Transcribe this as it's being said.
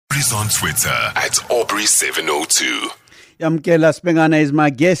He's on Twitter at Aubrey702. Yamkela Spengane is my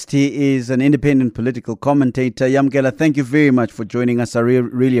guest. He is an independent political commentator. Yamkela, thank you very much for joining us. I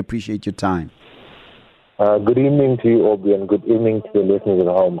really appreciate your time. Good evening to you, Aubrey, and good evening to the listeners at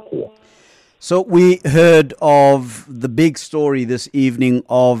home too. So we heard of the big story this evening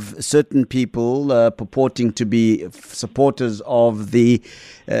of certain people purporting to be supporters of the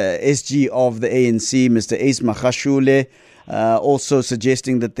SG of the ANC, Mr. Ace Magashule, also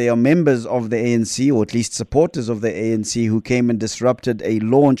suggesting that they are members of the ANC, or at least supporters of the ANC, who came and disrupted a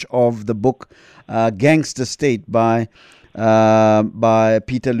launch of the book Gangster State by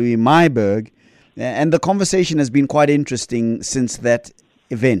Pieter-Louis Myburgh. And the conversation has been quite interesting since that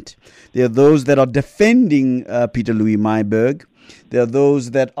event. There are those that are defending Pieter-Louis Myburgh. There are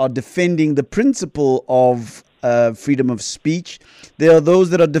those that are defending the principle of freedom of speech. There are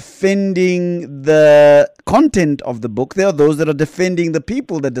those that are defending the content of the book. There are those that are defending the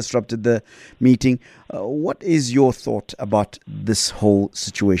people that disrupted the meeting. What is your thought about this whole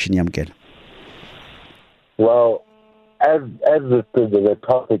situation, Yamkela? Well, as the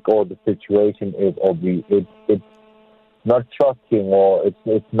topic or the situation is, it's not shocking, or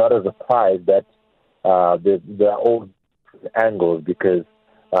it's not a surprise that there are all angles, because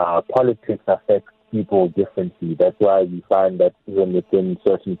politics affects people differently. That's why we find that even within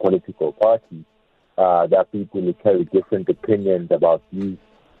certain political parties, there are people who carry different opinions about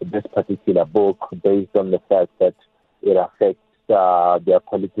this particular book based on the fact that it affects their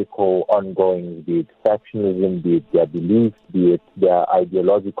political ongoings, be it factionalism, be it their beliefs, be it their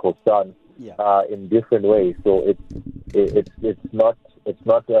ideological stance. In different ways. So it's not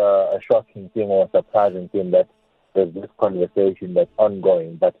a shocking thing or a surprising thing that there's this conversation that's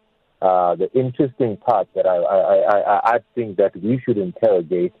ongoing. But the interesting part that I think that we should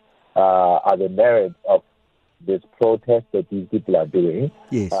interrogate are the merits of this protest that these people are doing.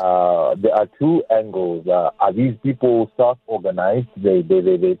 Yes. There are two angles. Are these people self-organized? They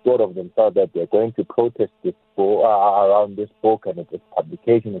thought of themselves that they're going to protest this book, around this book and its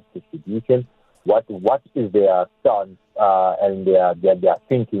publication, its distribution. What is their stance and their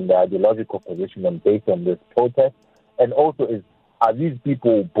thinking, their ideological position based on this protest? And also, are these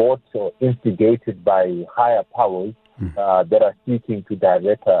people bought or instigated by higher powers that are seeking to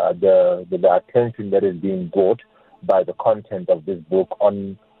divert the attention that is being brought by the content of this book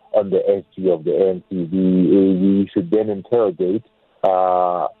on the SG of the ANC? We should then interrogate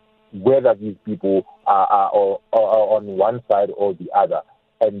whether these people are on one side or the other.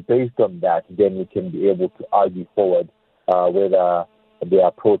 And based on that, then we can be able to argue forward whether their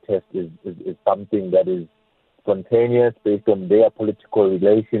protest is something that is spontaneous based on their political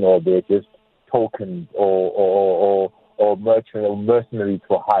relation, or they're just tokens or mercenaries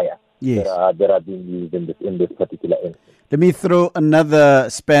for hire. Yes. that are being used in this particular instance. Let me throw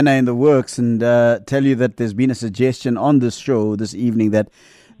another spanner in the works and tell you that there's been a suggestion on this show this evening that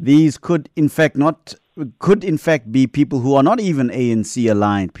these could in fact be people who are not even ANC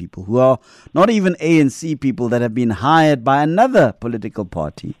aligned people, who are not even ANC people that have been hired by another political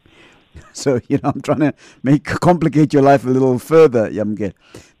party. So, I'm trying to complicate your life a little further, Yamkela.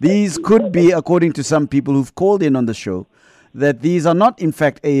 These could be, according to some people who've called in on the show, that these are not in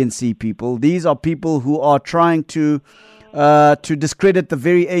fact ANC people. These are people who are trying to discredit the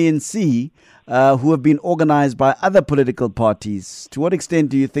very ANC, who have been organized by other political parties. To what extent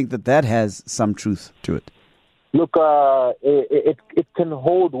do you think that has some truth to it? Look, it can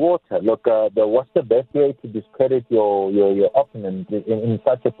hold water. Look, what's the best way to discredit your opponent in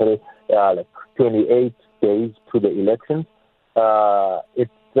such a period, like 28 days to the elections?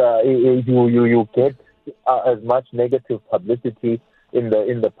 You get as much negative publicity in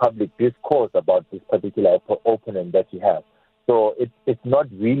the public discourse about this particular opponent that you have. So it's not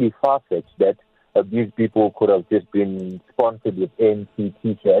really far-fetched that these people could have just been sponsored with ANC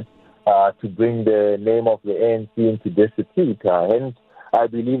T-shirts to bring the name of the ANC into disrepute. Hence, I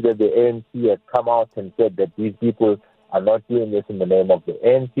believe that the ANC has come out and said that these people are not doing this in the name of the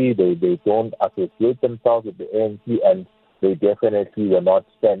ANC. They don't associate themselves with the ANC, and they definitely were not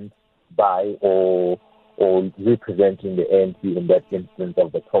sent by or representing the ANC in that instance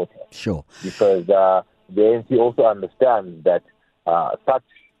of the protest. Sure. Because the ANC also understands that such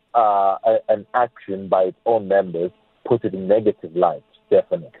an action by its own members puts it in negative light,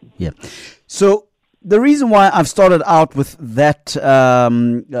 definitely. Yeah. So the reason why I've started out with that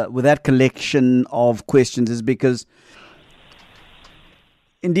collection of questions is because,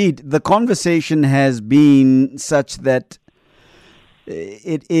 indeed, the conversation has been such that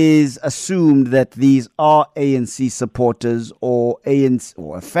it is assumed that these are ANC supporters or a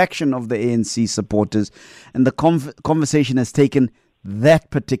faction of the ANC supporters, and the conversation has taken that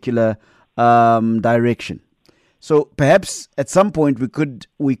particular direction. So perhaps at some point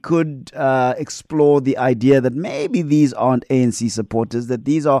we could explore the idea that maybe these aren't ANC supporters, that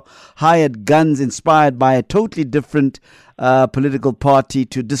these are hired guns inspired by a totally different political party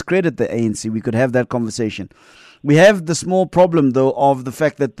to discredit the ANC. We could have that conversation. We have the small problem, though, of the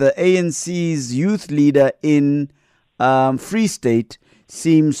fact that the ANC's youth leader in Free State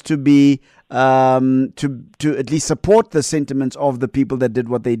seems to be to at least support the sentiments of the people that did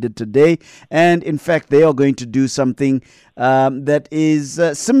what they did today. And in fact, they are going to do something that is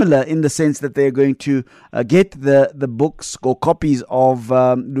similar in the sense that they're going to get the books or copies of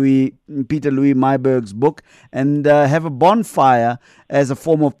Pieter-Louis Myburgh's book and have a bonfire as a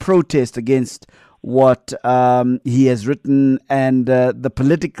form of protest against what he has written and the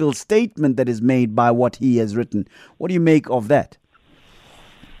political statement that is made by what he has written. What do you make of that?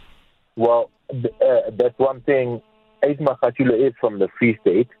 Well, that's one thing. Ace Magashule is from the Free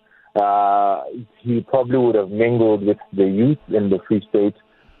State. He probably would have mingled with the youth in the Free State.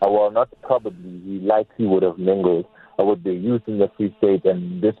 Well, not probably. He likely would have mingled with the youth in the Free State.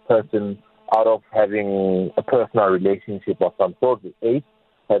 And this person, out of having a personal relationship of some sort with Ace,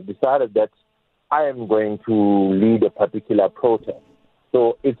 has decided that I am going to lead a particular protest.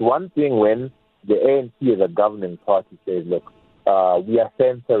 So it's one thing when the ANC as a governing party says, look, we are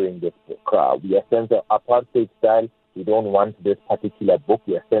censoring this book. We are censoring apartheid style. We don't want this particular book.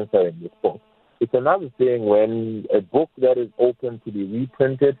 We are censoring this book. It's another thing when a book that is open to be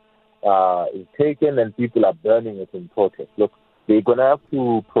reprinted is taken and people are burning it in protest. Look, they're going to have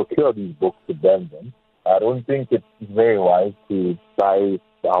to procure these books to burn them. I don't think it's very wise to buy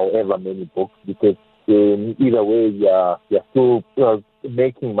however many books because in either way you're still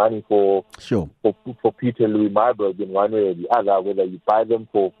making money for Pieter-Louis Myburgh in one way or the other, whether you buy them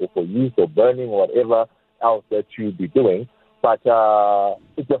for use or burning or whatever else that you'd be doing. But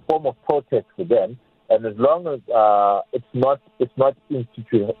it's a form of protest for them, and as long as it's not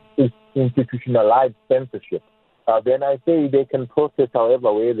institutionalized censorship, then I say they can protest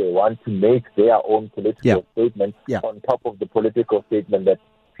however way they want to make their own political statement on top of the political statement that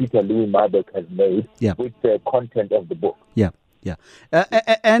Pieter-Louis Myburgh has made with the content of the book.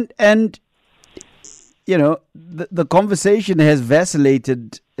 And you know, the conversation has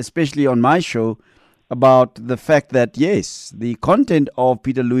vacillated, especially on my show, about the fact that, yes, the content of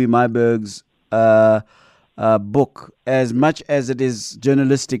Pieter-Louis Myburgh's book, as much as it is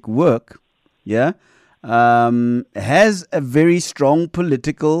journalistic work, has a very strong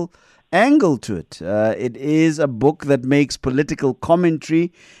political angle to it. It is a book that makes political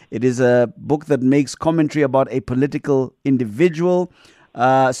commentary. It is a book that makes commentary about a political individual.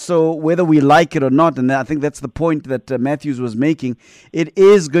 So whether we like it or not, and I think that's the point that Matthews was making, it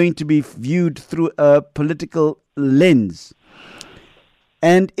is going to be viewed through a political lens.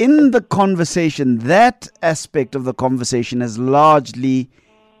 And in the conversation, that aspect of the conversation has largely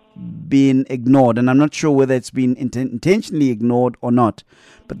been ignored, and I'm not sure whether it's been intentionally ignored or not,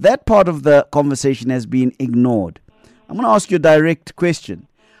 but that part of the conversation has been ignored. I'm going to ask you a direct question.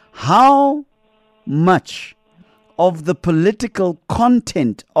 How much of the political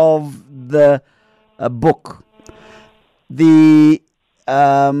content of the book, the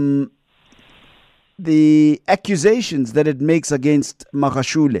accusations that it makes against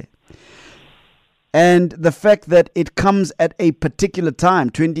Magashule, and the fact that it comes at a particular time,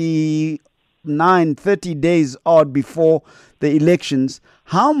 30 days odd before the elections,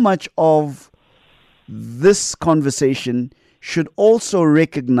 how much of this conversation should also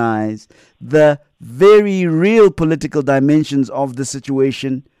recognize the very real political dimensions of the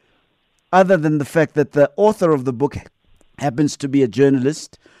situation, other than the fact that the author of the book happens to be a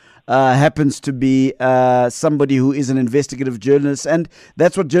journalist, happens to be somebody who is an investigative journalist, and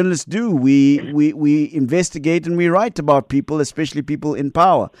that's what journalists do. We investigate and we write about people, especially people in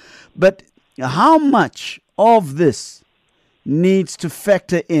power. But how much of this needs to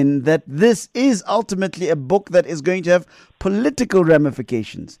factor in that this is ultimately a book that is going to have political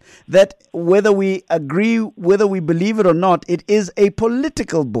ramifications, that whether we agree, whether we believe it or not, it is a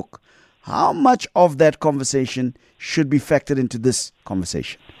political book? How much of that conversation should be factored into this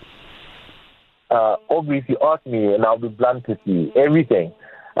conversation? Obviously, ask me, and I'll be blunt with you. Everything.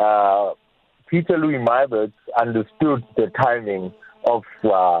 Pieter-Louis Myburgh understood the timing of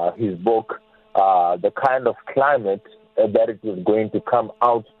his book, the kind of climate that it was going to come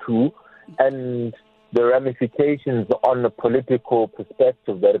out to, and the ramifications on the political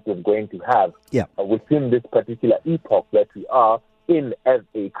perspective that it was going to have within this particular epoch that we are in as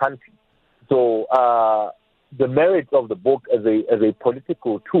a country. So the merit of the book as a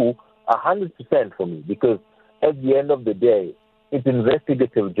political tool, 100% for me, because at the end of the day, it's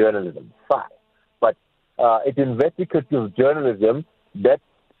investigative journalism. Fine. But it's investigative journalism that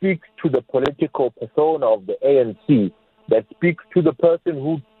speaks to the political persona of the ANC, that speaks to the person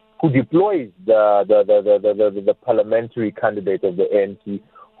who deploys the parliamentary candidate of the ANC,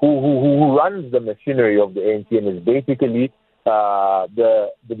 who runs the machinery of the ANC and is basically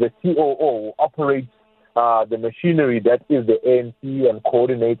the COO, operates the machinery that is the ANC and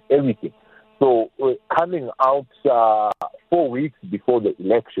coordinates everything. So coming out 4 weeks before the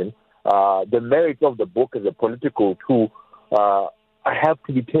election, the merit of the book as a political tool have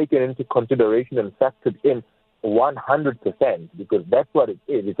to be taken into consideration and factored in 100%, because that's what it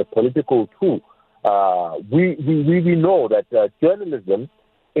is. It's a political tool. We know that journalism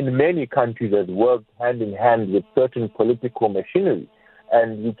in many countries has worked hand in hand with certain political machinery,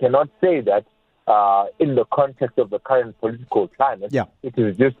 and you cannot say that in the context of the current political climate, it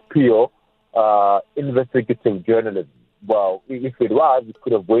is just pure investigative journalism. Well, if it was, it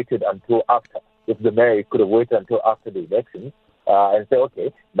could have waited until after. If the mayor could have waited until after the election and say,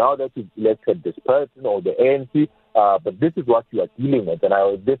 okay, now that you've elected this person or the ANC, but this is what you are dealing with,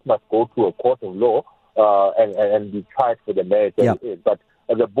 and this must go to a court of law and be tried for the merit that it is. But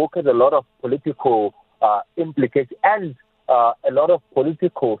the book has a lot of political implications and a lot of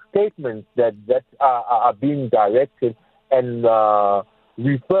political statements that are being directed and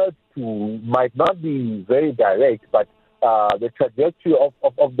referred to, might not be very direct, but the trajectory of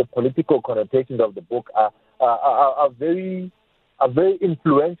the political connotations of the book are very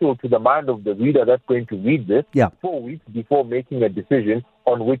influential to the mind of the reader that's going to read this 4 weeks before making a decision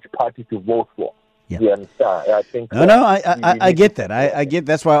on which party to vote for. Yeah. You understand? I think. I get that. I get.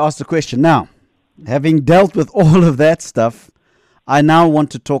 That's why I asked the question. Now, having dealt with all of that stuff, I now want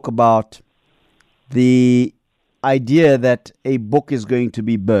to talk about the idea that a book is going to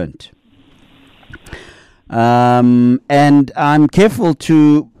be burnt. And I'm careful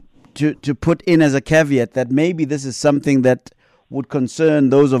to put in as a caveat that maybe this is something that would concern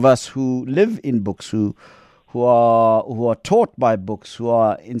those of us who live in books, who are taught by books, who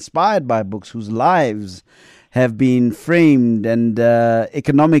are inspired by books, whose lives have been framed and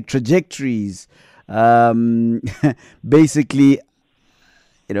economic trajectories basically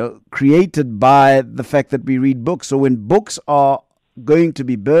created by the fact that we read books. So when books are going to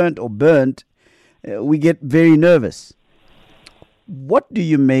be burnt or burnt, we get very nervous. What do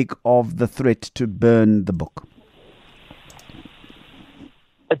you make of the threat to burn the book?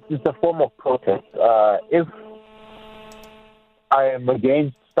 It's a form of protest. If I am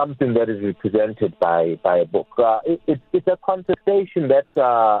against something that is represented by a book, it's a contestation that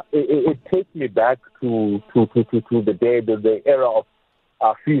it takes me back to the day, the era of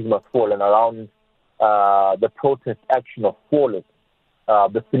Fees Must Fall, and around the protest action of Falling,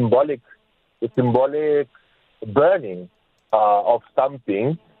 the symbolic burning of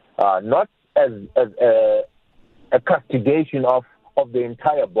something, not as a castigation of the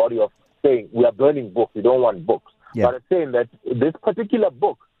entire body of saying we are burning books, we don't want books, but it's saying that this particular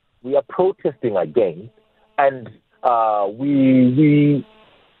book we are protesting against, and we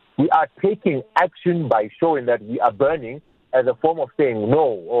are taking action by showing that we are burning as a form of saying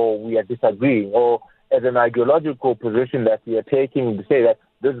no, or we are disagreeing, or as an ideological position that we are taking to say that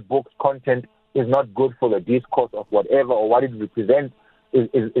this book's content is not good for the discourse of whatever, or what it represents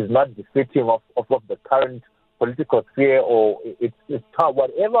is not befitting of the current political sphere, or it's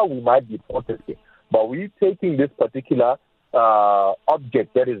whatever we might be protesting. But we're taking this particular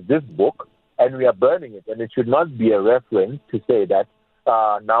object that is this book, and we are burning it. And it should not be a reference to say that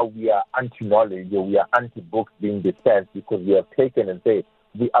now we are anti-knowledge or we are anti-books being dispensed, because we have taken and say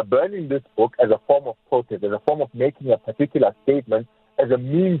we are burning this book as a form of protest, as a form of making a particular statement, as a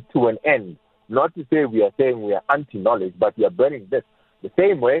means to an end. Not to say we are saying we are anti-knowledge, but we are burning this. The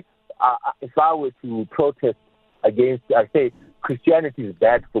same way, if I were to protest against, I say Christianity is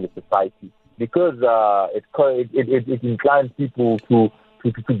bad for the society, because it inclines people to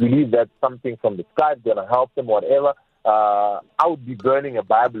believe that something from the sky is going to help them, whatever. I would be burning a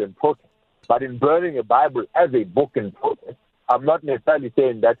Bible in protest. But in burning a Bible as a book in protest, I'm not necessarily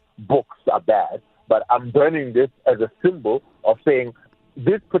saying that books are bad, but I'm burning this as a symbol of saying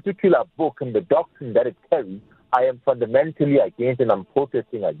this particular book and the doctrine that it carries, I am fundamentally against and I'm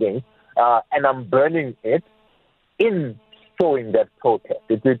protesting against, and I'm burning it in showing that protest.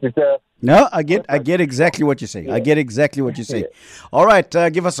 No, I get exactly what you're saying. Yeah. I get exactly what you're saying. Yeah. All right,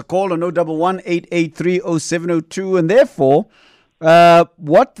 give us a call on 011-883-0702. And therefore,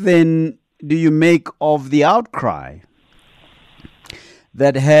 what then do you make of the outcry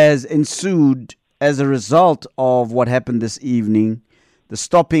that has ensued as a result of what happened this evening, the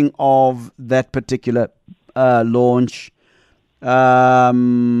stopping of that particular launch,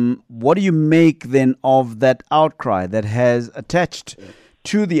 What do you make then of that outcry that has attached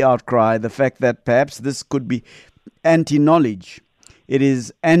to the outcry the fact that perhaps this could be anti-knowledge? It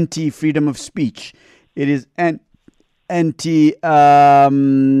is anti-freedom of speech. It is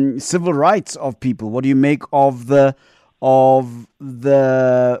anti-civil rights of people. What do you make of that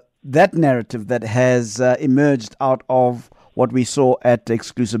narrative that has emerged out of what we saw at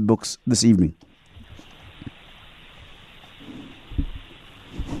Exclusive Books this evening?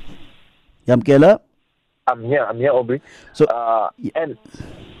 Yamkela? I'm here, Aubrey. So, and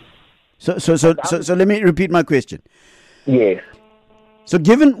so let me repeat my question. Yes. So,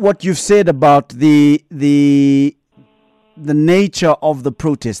 given what you've said about the nature of the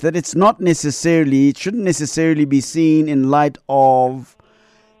protest, that it shouldn't necessarily be seen in light of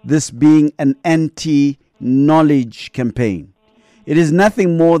this being an anti-knowledge campaign. It is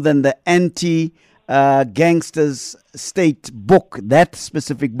nothing more than the anti-gangsters state book, that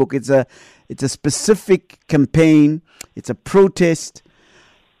specific book. It's a specific campaign. It's a protest.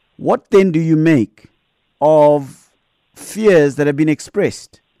 What then do you make of fears that have been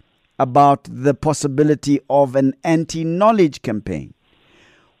expressed about the possibility of an anti-knowledge campaign?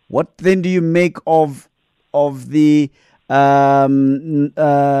 What then do you make of the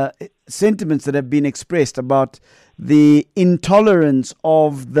sentiments that have been expressed about the intolerance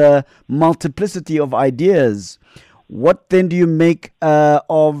of the multiplicity of ideas? What then do you make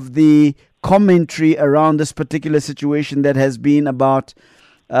of the commentary around this particular situation that has been about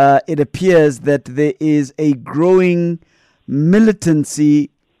it appears that there is a growing militancy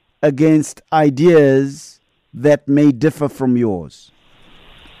against ideas that may differ from yours?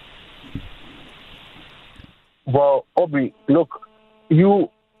 Well, Aubrey, look,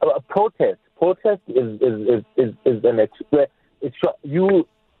 protest is an express. You,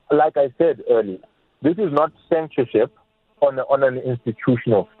 like I said earlier, this is not censorship on an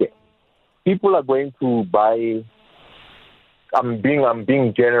institutional scale. People are going to buy. I'm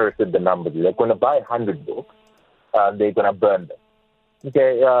being generous with the numbers. They're going to buy 100 books. They're going to burn them.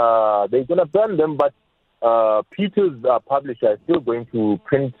 Okay, they're going to burn them, but Peter's publisher is still going to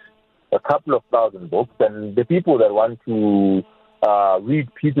print a couple of thousand books, and the people that want to read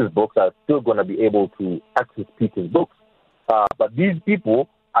Peter's books are still going to be able to access Peter's books. But these people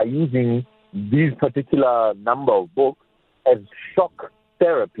are using these particular number of books as shock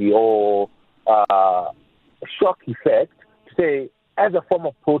therapy or shock effect, to say, as a form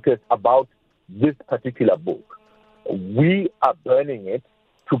of protest about this particular book. We are burning it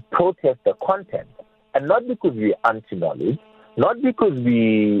to protest the content, and not because we are anti-knowledge, not because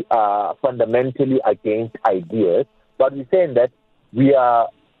we are fundamentally against ideas, but we're saying that we are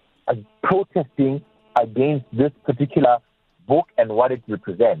protesting against this particular book and what it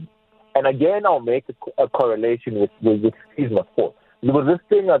represents. And again, I'll make a correlation with season of thought. There was this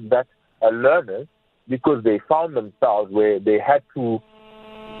thing that learners, because they found themselves where they had to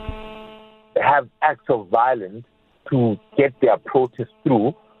have acts of violence to get their protest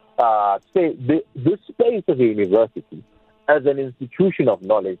through, say this space of a university as an institution of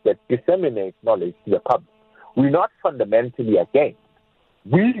knowledge that disseminates knowledge to the public, we're not fundamentally against.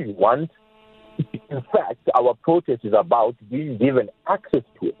 We want, in fact, our protest is about being given access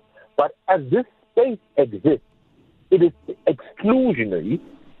to it. But as this space exists, it is exclusionary.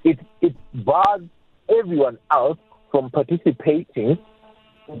 It bars everyone else from participating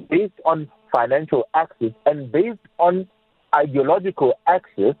based on financial access and based on ideological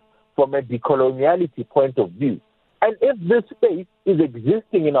access from a decoloniality point of view. And if this space is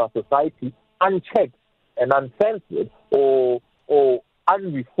existing in our society unchecked and uncensored or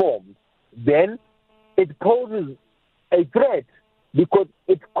unreformed, then it poses a threat because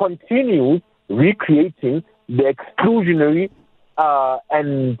it continues recreating the exclusionary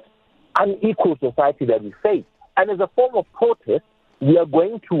and unequal society that we face. And as a form of protest, we are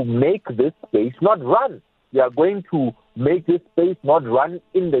going to make this space not run. We are going to make this space not run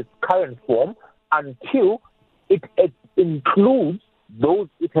in this current form until it includes those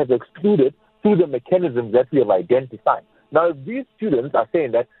it has excluded through the mechanisms that we have identified. Now, if these students are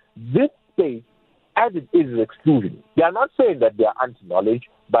saying that this space, as it is exclusion, they are not saying that they are anti-knowledge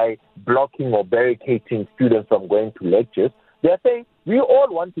by blocking or barricading students from going to lectures. They are saying we all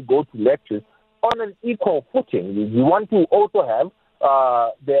want to go to lectures on an equal footing. We want to also have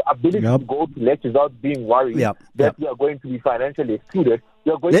the ability to go to lectures without being worried that we are going to be financially excluded.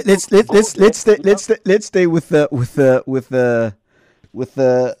 We are going let's stay with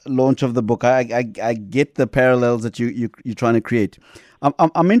the launch of the book. I get the parallels that you're trying to create.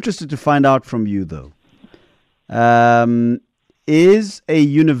 I'm interested to find out from you though. Is a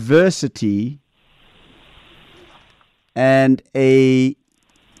university and a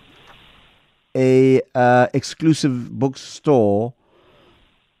exclusive bookstore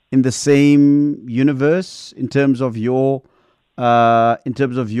in the same universe in terms of your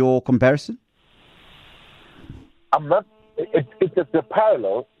comparison? I'm not. It's the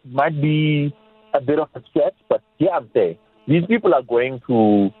parallel might be a bit of a stretch, but yeah, I'm saying these people are going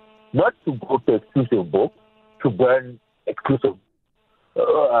to not to go to exclusive books to burn exclusive.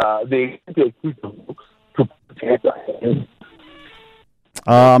 They go to exclusive books to protect.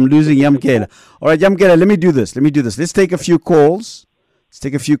 I'm losing Yamkela. All right, Yamkela, let me do this. Let's take a few calls.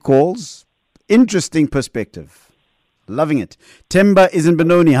 Interesting perspective. Loving it. Temba is in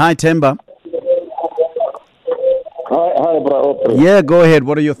Benoni. Hi, Temba. Hi, bro. Yeah, go ahead.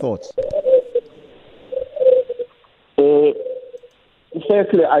 What are your thoughts?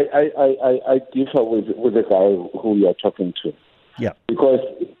 Firstly, I differ with the guy who you are talking to. Yeah. Because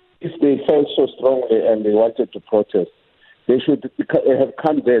if they felt so strongly and they wanted to protest, they should have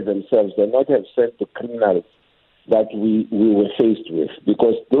come there themselves and not have sent the criminals that we were faced with.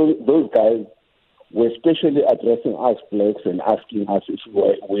 Because those guys were especially addressing us blacks and asking us if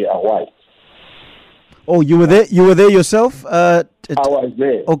we are white. Oh, you were there? You were there yourself? I was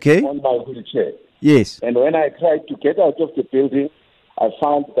there. Okay. On my wheelchair. Yes. And when I tried to get out of the building, I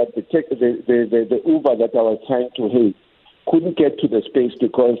found that the Uber that I was trying to hail couldn't get to the space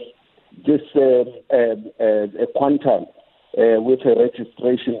because this Quantum with a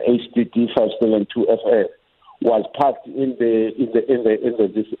registration HDD 572FF was parked in the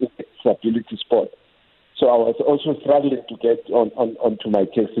disability spot. So I was also struggling to get onto my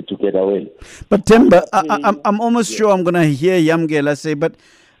taxi to get away. But Temba, I'm almost sure I'm going to hear Yamkela say, but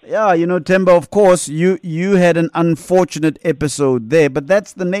yeah, Temba, of course, you had an unfortunate episode there, but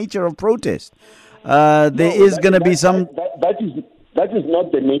that's the nature of protest. There is going to be some... That is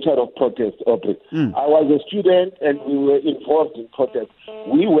not the nature of protest, Aubrey. I was a student and we were involved in protest.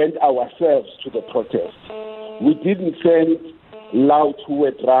 We went ourselves to the protest. We didn't send louts who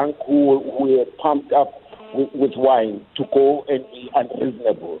were drunk, who were pumped up with wine to go and be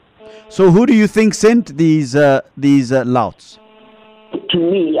unreasonable. So who do you think sent these louts? To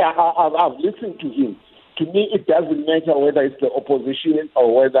me, I've listened to him. To me, it doesn't matter whether it's the opposition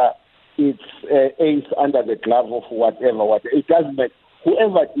or whether it's ace under the glove of whatever. It doesn't matter.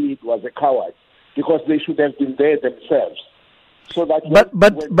 Whoever did was a coward because they should have been there themselves. So that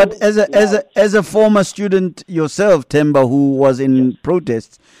but as a former student yourself, Temba, who was in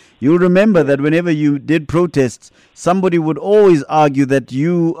protests, you remember that whenever you did protests, somebody would always argue that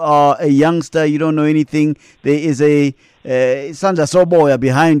you are a youngster, you don't know anything. There is a Sanja Soboya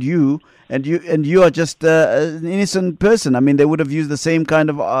behind you, and you are just an innocent person. I mean, they would have used the same kind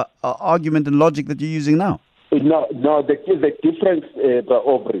of argument and logic that you're using now. No. The difference,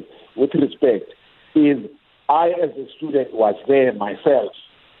 Aubrey, with respect, is I, as a student, was there myself.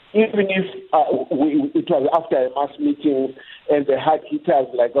 Even if it was after a mass meeting and the hard hitters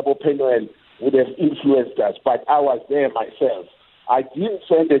like Gabo Penuel would have influenced us, but I was there myself. I didn't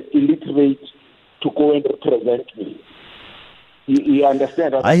send an illiterate to go and represent me. You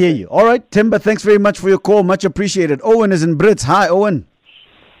understand? I hear you. All right, Temba, thanks very much for your call. Much appreciated. Owen is in Brits. Hi, Owen.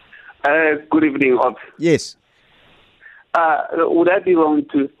 Good evening, Ob. Yes. Would I be wrong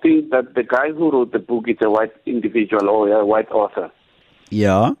to think that the guy who wrote the book is a white individual or a white author?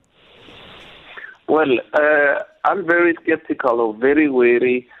 Yeah. Well, I'm very skeptical or very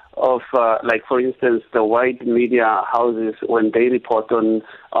wary of, like, for instance, the white media houses when they report on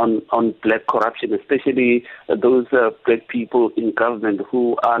black corruption, especially those black people in government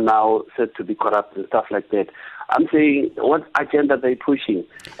who are now said to be corrupt and stuff like that. I'm saying, what agenda they're pushing?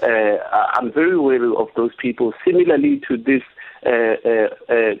 I'm very wary of those people. Similarly to this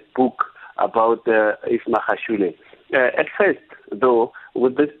book about Isma Khashule. At first, though,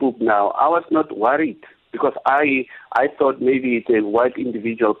 with this book now, I was not worried because I thought maybe it's a white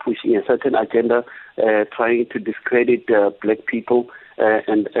individual pushing a certain agenda, trying to discredit black people,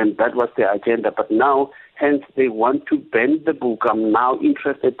 and that was their agenda. But now, hence, they want to ban the book. I'm now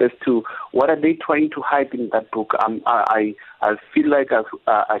interested as to what are they trying to hide in that book. I feel like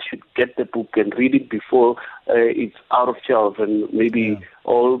I should get the book and read it before it's out of shelves and maybe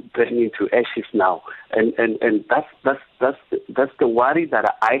all turning into ashes now. And that's the worry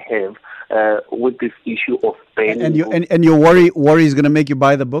that I have with this issue of banning. And your worry is going to make you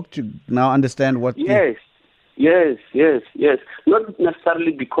buy the book to now understand what. Yes. Not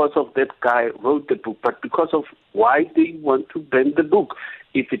necessarily because of that guy wrote the book, but because of why they want to ban the book.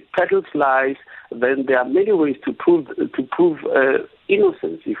 If it peddles lies, then there are many ways to prove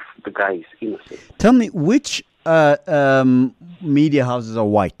innocence if the guy is innocent. Tell me, which media houses are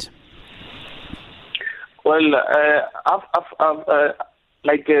white? Well,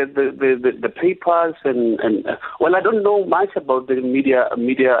 like the papers and well, I don't know much about the media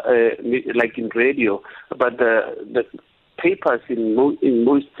like in radio, but the papers in most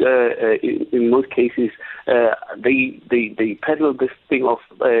cases they peddle this thing of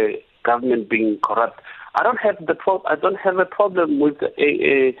government being corrupt. I don't have a problem with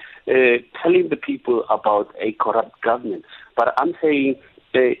telling the people about a corrupt government, but I'm saying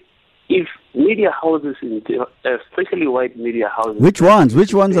if media houses, especially white media houses, which ones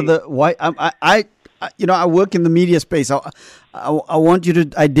are the white? I work in the media space. I want you to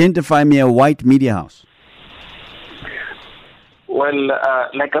identify me a white media house. Well,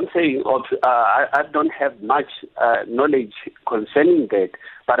 like I'm saying, I don't have much knowledge concerning that,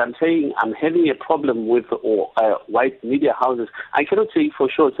 but I'm saying I'm having a problem with white media houses. I cannot say for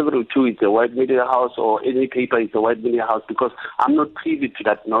sure 702 is a white media house or any paper is a white media house because I'm not privy to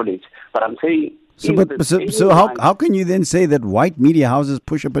that knowledage. But I'm saying... So how can you then say that white media houses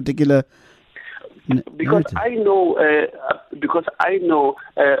push a particular... Because I know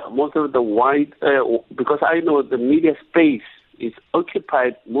most of the white... because I know the media space is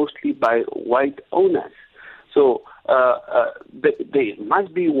occupied mostly by white owners. So there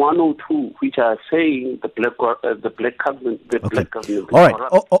must be one or two which are saying the black government. Black government. All right,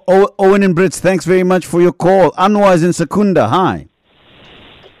 Owen and Brits, thanks very much for your call. Anwar is in Secunda. Hi.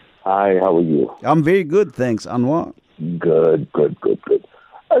 Hi, how are you? I'm very good, thanks, Anwar. Good.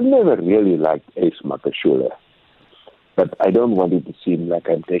 I've never really liked Ace Makashula, but I don't want it to seem like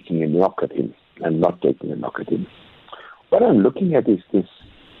I'm taking a knock at him. I'm not taking a knock at him. What I'm looking at is this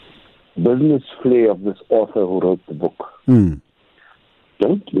business flair of this author who wrote the book. Don't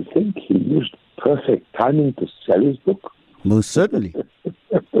you think he used perfect timing to sell his book? Most certainly.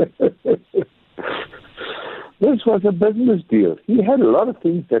 This was a business deal. He had a lot of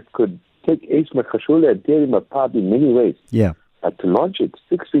things that could take Ace Makashula and tear him apart in many ways. Yeah. But to launch it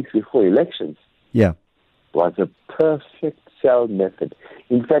 6 weeks before elections was a perfect sell method.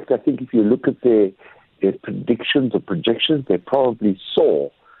 In fact, I think if you look at their predictions or projections, they probably saw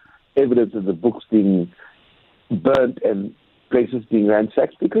evidence of the books being burnt and places being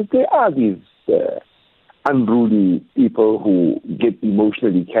ransacked because there are these unruly people who get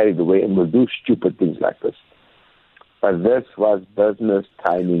emotionally carried away and will do stupid things like this. But this was business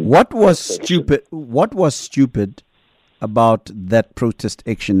timing. What was stupid about that protest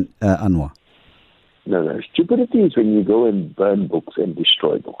action, Anwar? No. Stupidity is when you go and burn books and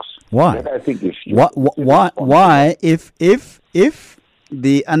destroy books. Why? That I think is why? If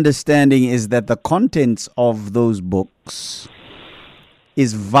the understanding is that the contents of those books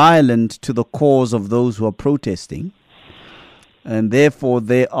is violent to the cause of those who are protesting, and therefore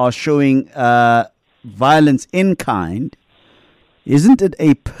they are showing violence in kind, isn't it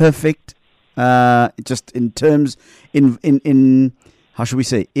a perfect, just in terms, in how should we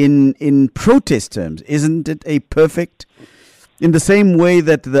say, in protest terms, isn't it a perfect, in the same way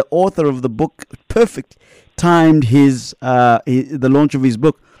that the author of the book perfect timed the launch of his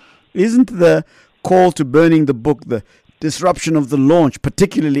book, isn't the call to burning the book, the disruption of the launch,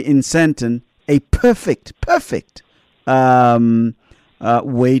 particularly in Sandton, a perfect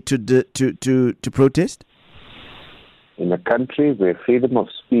way to protest? In a country where freedom of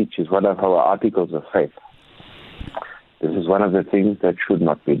speech is one of our articles of faith, this is one of the things that should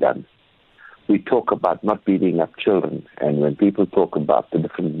not be done. We talk about not beating up children, and when people talk about the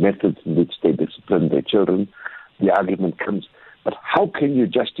different methods in which they discipline their children, the argument comes, but how can you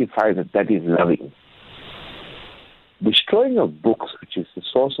justify that is loving? Destroying of books, which is the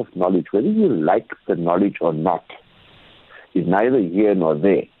source of knowledge, whether you like the knowledge or not, is neither here nor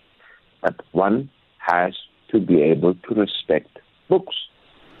there. But one has to be able to respect books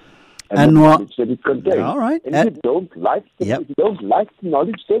and the knowledge that it contains. All right. And if you don't like the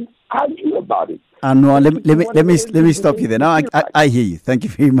knowledge, then argue about it. Anwar, let me stop you there. Now I hear you. Thank you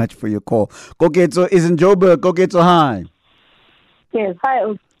very much for your call. Koketso is in Joburg. Koketso, hi. Yes, hi.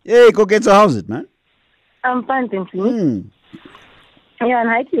 Hey, Koketso, how's it, man? I'm fine, thank you. Yeah,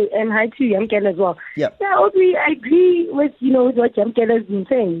 and hi to Yamkela as well. Yeah, Audrey, I agree with with what Yamkela has been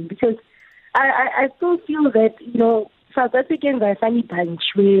saying, because I still feel that South Africans are a funny bunch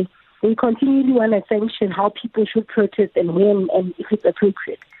where they continually want to sanction how people should protest and when and if it's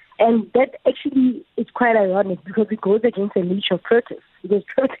appropriate. And that actually is quite ironic because it goes against the nature of protest. Because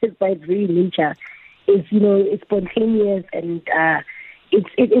protest by its very nature is, it's spontaneous and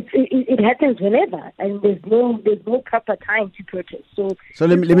it happens whenever, and there's no proper time to protest. So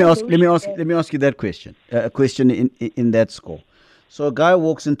let me ask you that question. A question in that score. So a guy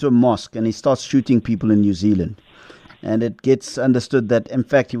walks into a mosque and he starts shooting people in New Zealand. and it gets understood that, in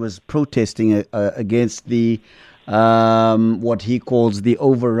fact, he was protesting against the what he calls the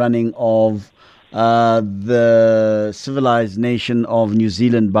overrunning of the civilized nation of New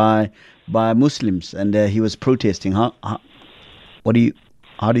Zealand by Muslims, and he was protesting. How do you?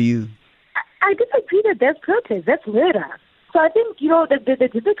 I disagree that that's protest. That's murder. So I think, the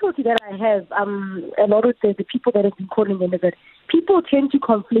difficulty that I have a lot with the people that have been calling in is that people tend to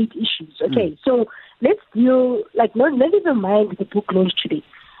conflate issues. Okay, so let's deal, let's even mind the book launched today.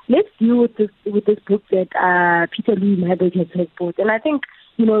 Let's deal with this book that Pieter-Louis Myburgh has bought. And I think,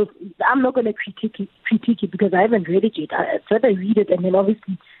 I'm not going to critique it because I haven't read it yet. I'd rather read it and then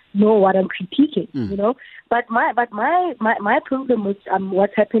obviously know what I'm critiquing, But my problem with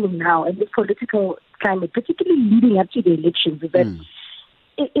what's happening now in this political climate, particularly leading up to the elections, is that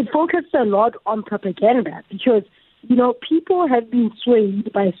it focuses a lot on propaganda because, people have been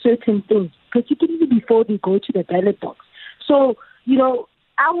swayed by certain things, particularly before they go to the ballot box. So,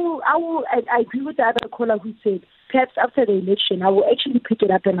 I agree with the other caller who said, perhaps after the election, I will actually pick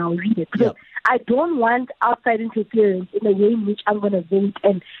it up and I'll read it. Because I don't want outside interference in the way in which I'm going to vote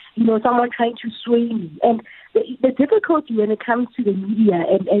and, someone trying to sway me. And the difficulty when it comes to the media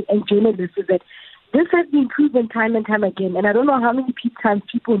and journalists is that this has been proven time and time again. And I don't know how many times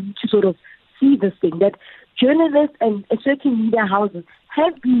people need to sort of see this thing, that journalists and certain media houses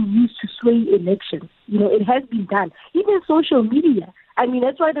have been used to sway elections. It has been done. Even social media. I mean,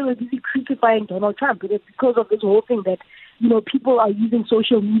 that's why they were busy crucifying Donald Trump. It's because of this whole thing that, people are using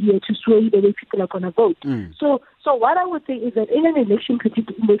social media to sway the way people are going to vote. So what I would say is that in an election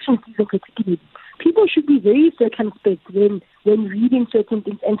season particularly, people should be very circumspect when reading certain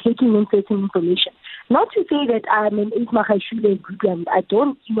things and taking in certain information. Not to say that I'm an Ismachashule group. I'm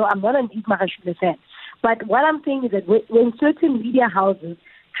not an Ismachashule fan. But what I'm saying is that when certain media houses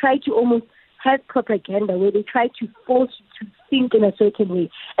try to almost have propaganda where they try to force you to think in a certain way.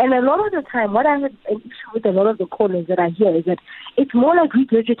 And a lot of the time, what I have an issue with a lot of the callers that I hear is that it's more like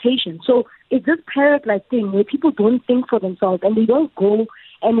regurgitation. So it's this parrot-like thing where people don't think for themselves and they don't go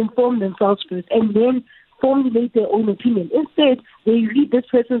and inform themselves first and then formulate their own opinion. Instead, they read this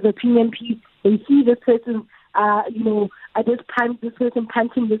person's opinion piece, they see this person, this person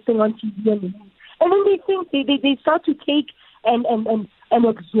punching this thing on TV and then they think, they start to take and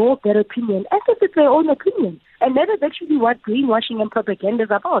absorb their opinion as if it's their own opinion. And that is actually what greenwashing and propaganda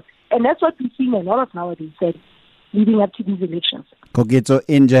is about. And that's what we're seeing a lot of nowadays, leading up to these elections. Kogetso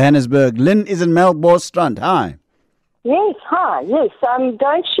in Johannesburg. Lynn is in Melkbos. Hi. Yes, hi. Yes,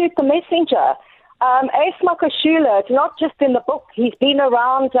 don't shoot the messenger. Ace Makashula, it's not just in the book. He's been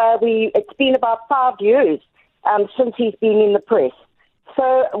around, it's been about 5 years since he's been in the press.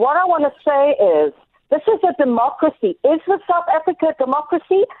 So what I want to say is, this is a democracy. Is the South Africa a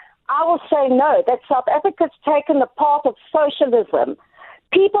democracy? I will say no, that South Africa's taken the path of socialism.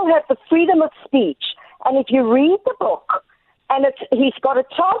 People have the freedom of speech. And if you read the book, and he's got a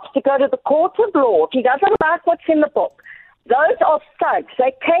chance to go to the court of law, if he doesn't like what's in the book, those are thugs.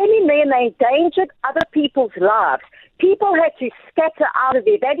 They came in there and they endangered other people's lives. People had to scatter out of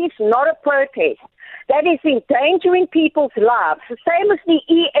there. That is not a protest. That is endangering people's lives. The same as the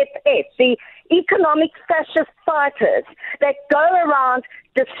EFF, the economic fascist fighters that go around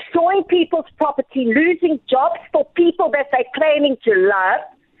destroying people's property, losing jobs for people that they're claiming to love,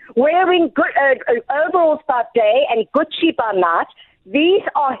 wearing good, overalls by day and Gucci by night. These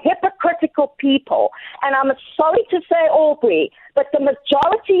are hypocritical people. And I'm sorry to say, Aubrey, but the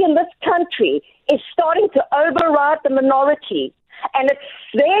majority in this country is starting to override the minority. And it's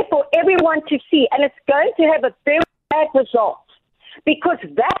there for everyone to see. And it's going to have a very bad result. Because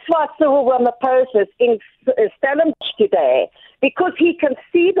that's why Cyril Ramaphosa is in Stellenbosch today. Because he can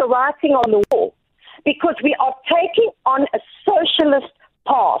see the writing on the wall. Because we are taking on a socialist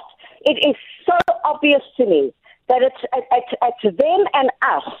path. It is so obvious to me that it's them and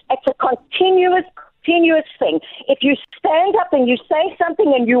us. It's a continuous thing. If you stand up and you say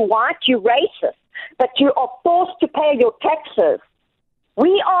something and you're white, you're racist, but you are forced to pay your taxes.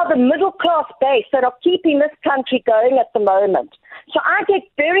 We are the middle class base that are keeping this country going at the moment. So I get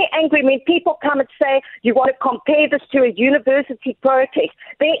very angry when people come and say, you want to compare this to a university protest.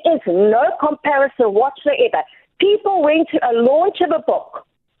 There is no comparison whatsoever. People went to a launch of a book.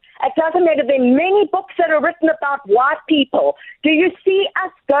 It doesn't matter. There are many books that are written about white people. Do you see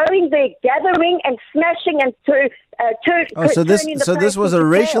us going there, gathering and smashing and so this was a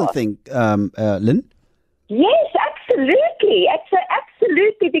racial thing, Lynn? Yes, absolutely.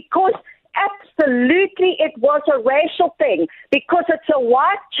 Absolutely, because absolutely it was a racial thing, because it's a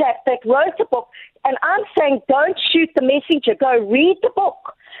white chap that wrote a book. And I'm saying don't shoot the messenger. Go read the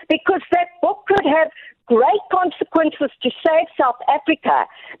book, because that book could have great consequences to save South Africa.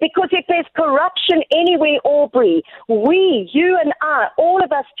 Because if there's corruption anywhere, Aubrey, we, you and I, all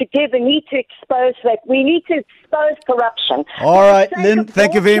of us together need to expose that. We need to expose corruption. All right, Lynn,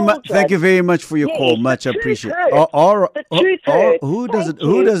 thank you very much. Thank you very much for your call. Much appreciated. The truth hurts. Who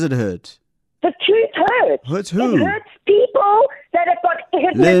does it hurt? The truth hurts. Hurts who? It hurts people that have got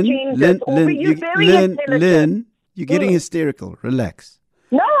hidden agendas. Lynn, you're getting hysterical. Relax.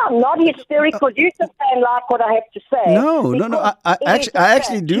 No, I'm not hysterical. You just don't like what I have to say. No. I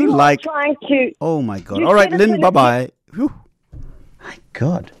actually do like. Trying to. Oh my God! All right, Lynn. Bye bye. My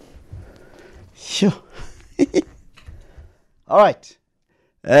God. Sure. All right.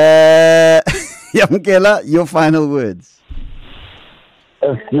 Yamkela, your final words.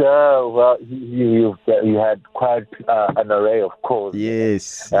 Well, you had quite an array of calls.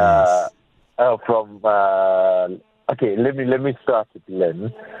 Yes. From okay, let me start with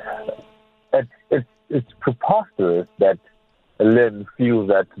Lynn. It's preposterous that Lynn feels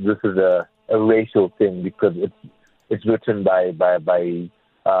that this is a racial thing because it's written by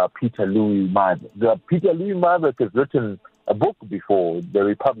Pieter-Louis Myburgh. Pieter-Louis Myburgh has written a book before, The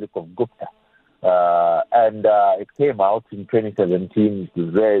Republic of Gupta. And it came out in 2017.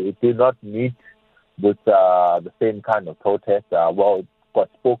 It did not meet with the same kind of protest. It got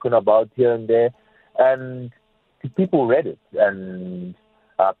spoken about here and there, and people read it, and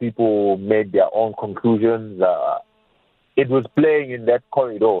people made their own conclusions. It was playing in that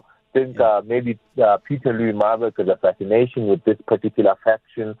corridor. I think maybe Pieter-Louis Myburgh's fascination with this particular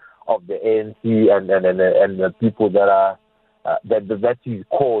faction of the ANC and the people that are that's his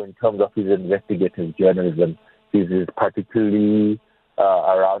core in terms of his investigative journalism. He's particularly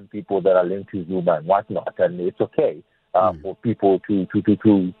around people that are linked to Zuma and whatnot, and it's okay for people to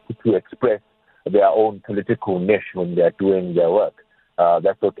express their own political niche when they're doing their work.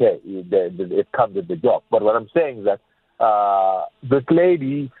 That's okay. It comes with the job. But what I'm saying is that this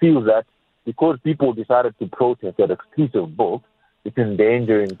lady feels that because people decided to protest that exclusive book, it's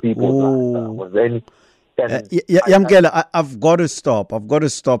endangering people. Yamkela, I've got to stop. I've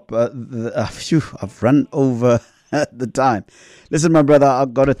run over the time. Listen, my brother,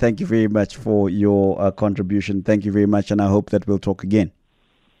 I've got to thank you very much for your contribution. Thank you very much, and I hope that we'll talk again.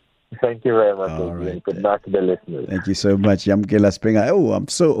 Thank you very much. Right. Good night to the listeners. Thank you so much, Yamkela Spengane. I'm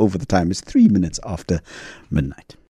so over the time. It's 3 minutes after midnight.